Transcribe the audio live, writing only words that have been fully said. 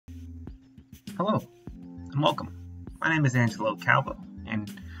Hello and welcome. My name is Angelo Calvo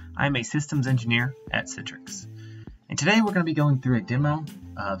and I'm a systems engineer at Citrix. And today we're going to be going through a demo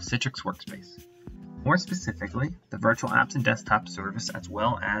of Citrix Workspace. More specifically, the virtual apps and desktop service as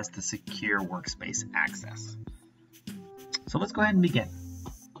well as the secure workspace access. So let's go ahead and begin.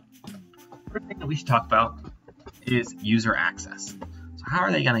 First thing that we should talk about is user access. So how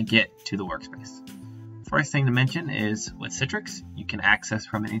are they going to get to the workspace? First thing to mention is with Citrix, you can access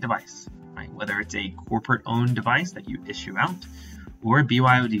from any device, right? Whether it's a corporate-owned device that you issue out or a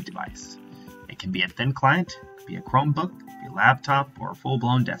BYOD device. It can be a thin client, it could be a Chromebook, it could be a laptop, or a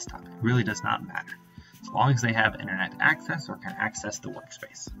full-blown desktop. It really does not matter, as long as they have internet access or can access the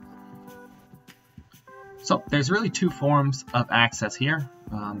workspace. So there's really two forms of access here.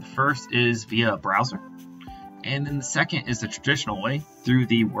 The first is via a browser, and then the second is the traditional way through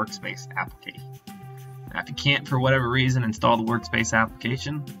the workspace application. Now, if you can't, for whatever reason, install the workspace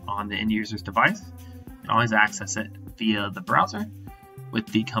application on the end user's device, you can always access it via the browser with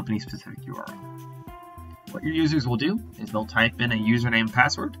the company-specific URL. What your users will do is they'll type in a username and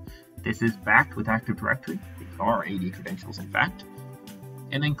password. This is backed with Active Directory. These are AD credentials, in fact.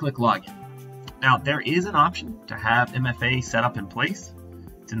 And then click Login. Now, there is an option to have MFA set up in place.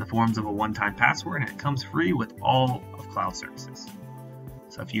 It's in the forms of a one-time password, and it comes free with all of cloud services.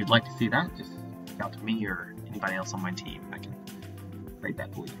 So if you'd like to see that, just reach out to me or anybody else on my team. I can create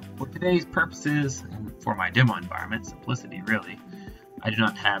that for you. For today's purposes, and for my demo environment, simplicity really, I do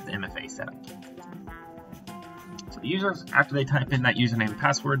not have the MFA set up. So the users, after they type in that username and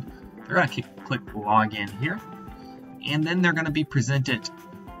password, they're going to click Login here, and then they're going to be presented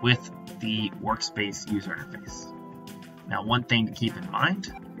with the workspace user interface. Now, one thing to keep in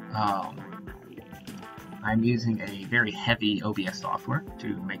mind, I'm using a very heavy OBS software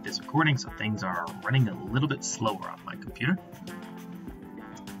to make this recording, so things are running a little bit slower on my computer.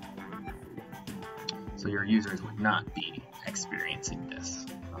 So your users would not be experiencing this,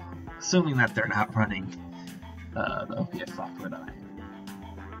 assuming that they're not running the OBS software that I am.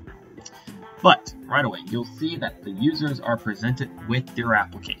 But right away, you'll see that the users are presented with their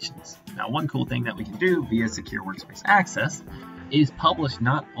applications. Now, one cool thing that we can do via Secure Workspace Access is publish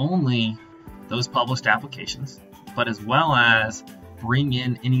not only those published applications, but as well as bring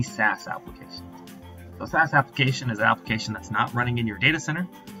in any SaaS application. So a SaaS application is an application that's not running in your data center.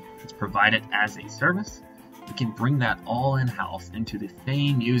 It's provided as a service. You can bring that all in-house into the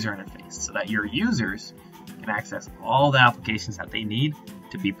same user interface so that your users can access all the applications that they need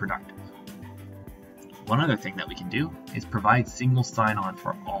to be productive. One other thing that we can do is provide single sign-on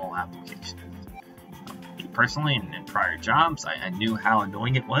for all applications. Me personally, in prior jobs, I knew how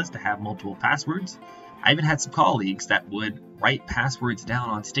annoying it was to have multiple passwords. I even had some colleagues that would write passwords down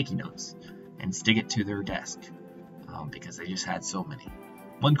on sticky notes and stick it to their desk because they just had so many.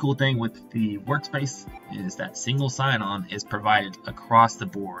 One cool thing with the workspace is that single sign-on is provided across the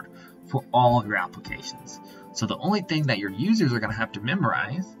board for all of your applications. So the only thing that your users are going to have to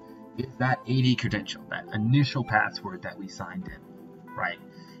memorize is that AD credential, that initial password that we signed in, right?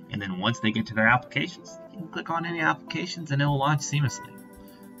 And then once they get to their applications, you can click on any applications and it will launch seamlessly.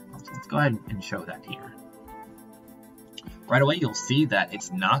 So let's go ahead and show that here. Right away, you'll see that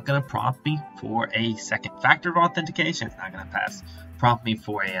it's not going to prompt me for a second factor of authentication. It's not going to prompt me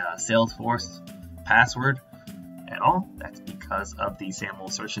for a Salesforce password at all. That's because of the SAML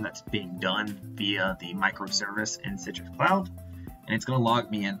assertion that's being done via the microservice in Citrix Cloud, and it's going to log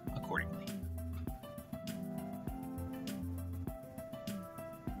me in accordingly.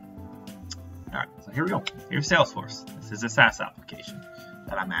 Alright, so here we go. Here's Salesforce. This is a SaaS application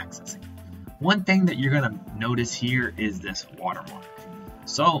that I'm accessing. One thing that you're going to notice here is this watermark.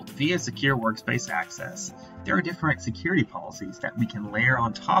 So via Secure Workspace Access, there are different security policies that we can layer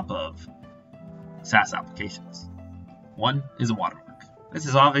on top of SaaS applications. One is a watermark. This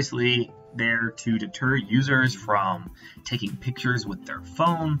is obviously there to deter users from taking pictures with their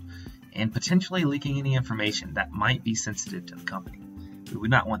phone and potentially leaking any information that might be sensitive to the company. We would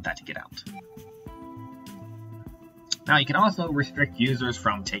not want that to get out. Now, you can also restrict users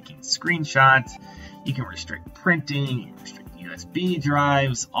from taking screenshots. You can restrict printing, you can restrict USB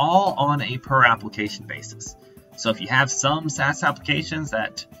drives, all on a per application basis. So if you have some SaaS applications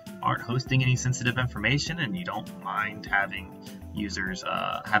that aren't hosting any sensitive information and you don't mind having users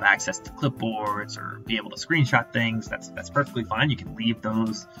have access to clipboards or be able to screenshot things, that's perfectly fine. You can leave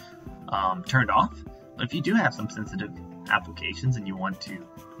those turned off. But if you do have some sensitive applications and you want to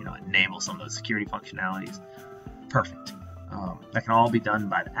enable some of those security functionalities, perfect. That can all be done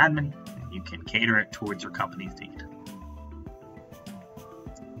by the admin, and you can cater it towards your company's need.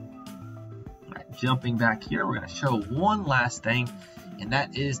 All right, jumping back here, we're going to show one last thing, and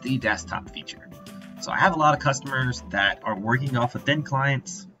that is the desktop feature. So I have a lot of customers that are working off of thin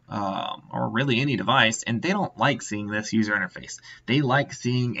clients or really any device, and they don't like seeing this user interface. They like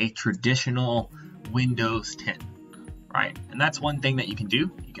seeing a traditional Windows 10, right? And that's one thing that you can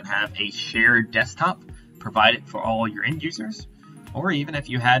do. You can have a shared desktop provided for all your end users, or even if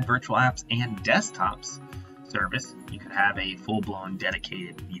you had virtual apps and desktops service, you could have a full-blown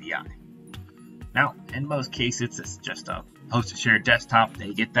dedicated VDI. Now, in most cases, it's just a hosted shared desktop.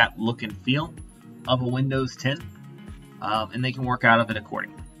 They get that look and feel of a Windows 10, and they can work out of it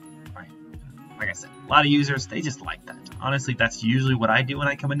accordingly. Right? Like I said, a lot of users, they just like that. Honestly, that's usually what I do when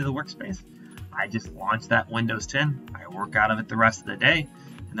I come into the workspace. I just launch that Windows 10, I work out of it the rest of the day,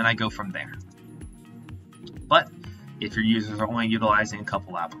 and then I go from there. But if your users are only utilizing a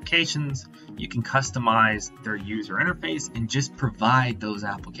couple applications, you can customize their user interface and just provide those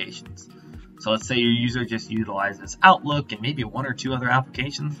applications. So let's say your user just utilizes Outlook and maybe one or two other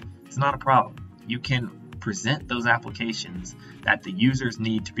applications. It's not a problem. You can present those applications that the users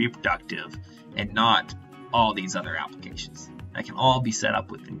need to be productive and not all these other applications. That can all be set up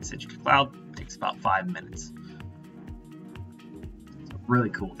within Citrix Cloud. It takes about 5 minutes. So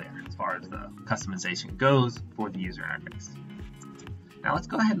really cool there as far as the customization goes for the user interface. Now let's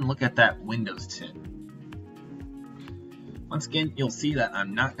go ahead and look at that Windows 10. Once again, you'll see that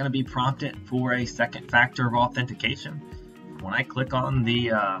I'm not going to be prompted for a second factor of authentication. When I click on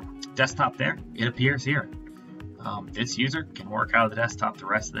the desktop there, it appears here. This user can work out of the desktop the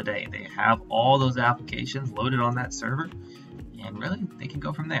rest of the day. They have all those applications loaded on that server, and really, they can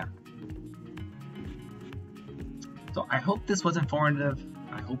go from there. So I hope this was informative.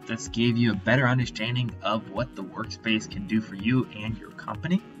 I hope this gave you a better understanding of what the workspace can do for you and your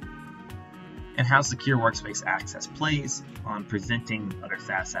company, and how Secure Workspace Access plays on presenting other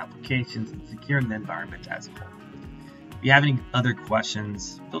SaaS applications and securing the environment as a whole. If you have any other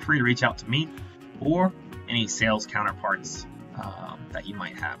questions, feel free to reach out to me or any sales counterparts that you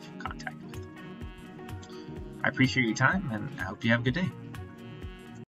might have contact with. I appreciate your time, and I hope you have a good day.